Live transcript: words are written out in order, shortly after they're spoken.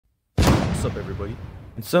What's up, everybody?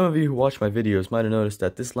 And some of you who watch my videos might have noticed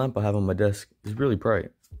that this lamp I have on my desk is really bright.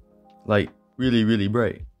 Like, really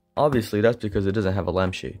bright. Obviously, that's because it doesn't have a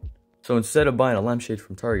lampshade. So instead of buying a lampshade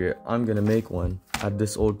from Target, I'm gonna make one out of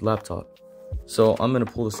this old laptop. So I'm gonna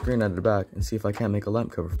pull the screen out of the back and see if I can't make a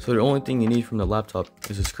lamp cover. So the only thing you need from the laptop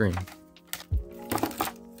is a screen.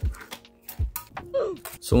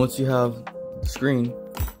 So once you have the screen,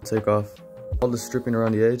 take off all the stripping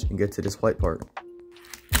around the edge and get to this white part.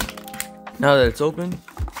 Now that it's open,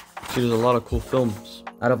 see there's a lot of cool films.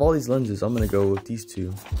 Out of all these lenses, I'm gonna go with these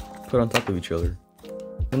two, put on top of each other.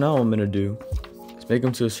 So now what I'm gonna do is make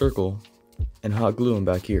them to a circle and hot glue them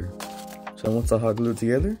back here. So once I hot glue it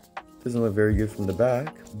together, it doesn't look very good from the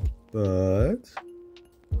back, but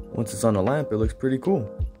once it's on the lamp, it looks pretty cool.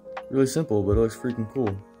 Really simple, but it looks freaking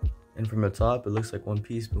cool. And from the top, it looks like one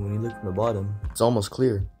piece, but when you look from the bottom, it's almost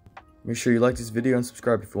clear. Make sure you like this video and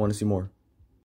subscribe if you want to see more.